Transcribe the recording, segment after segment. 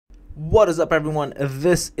What is up, everyone?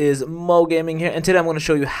 This is Mo Gaming here, and today I'm going to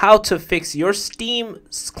show you how to fix your Steam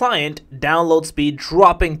client download speed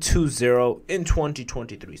dropping to 0 in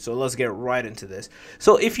 2023. So let's get right into this.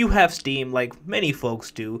 So if you have Steam, like many folks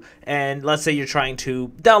do, and let's say you're trying to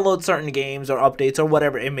download certain games or updates or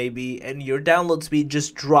whatever it may be, and your download speed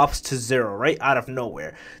just drops to 0 right out of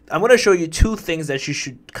nowhere, I'm going to show you two things that you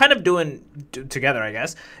should kind of do together, I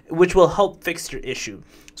guess, which will help fix your issue.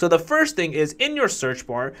 So the first thing is, in your search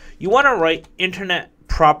bar, you want to write internet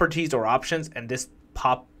properties or options, and this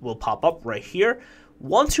will pop up right here.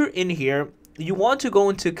 Once you're in here, you want to go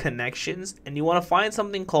into connections, and you want to find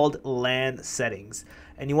something called LAN settings,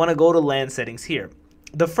 and you want to go to LAN settings here.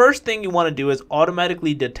 The first thing you want to do is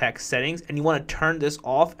automatically detect settings, and you want to turn this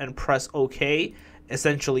off and press OK,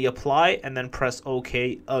 essentially apply, and then press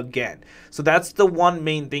OK again. So that's the one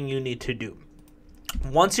main thing you need to do.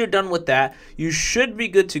 Once you're done with that, you should be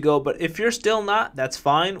good to go, but if you're still not, that's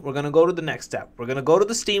fine. We're going to go to the next step. We're going to go to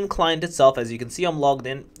the Steam client itself. As you can see, I'm logged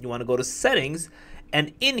in. You want to go to settings,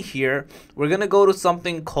 and in here, we're going to go to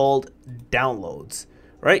something called downloads.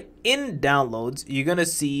 Right? In downloads, you're going to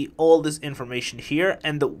see all this information here,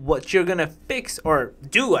 and what you're going to fix, or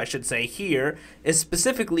do I should say here, is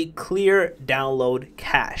specifically clear download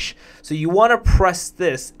cache. So you want to press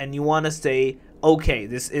this, and you want to say okay,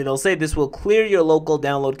 it'll say this will clear your local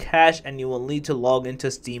download cache and you will need to log into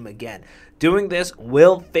Steam again. Doing this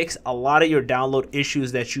will fix a lot of your download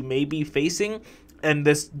issues that you may be facing, and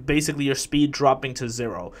this basically your speed dropping to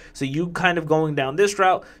 0. So you kind of going down this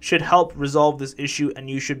route should help resolve this issue, and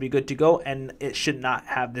you should be good to go, and it should not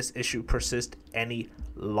have this issue persist any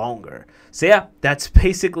longer. So yeah, that's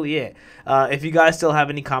basically it. If you guys still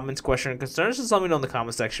have any comments, questions, or concerns, just let me know in the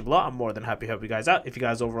comment section below. I'm more than happy to help you guys out. If you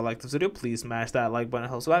guys like this video, please smash that like button.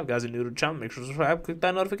 Helps out. If you guys are new to the channel, make sure to subscribe, click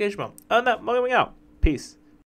that notification bell. Other than that, I'm going out. Peace.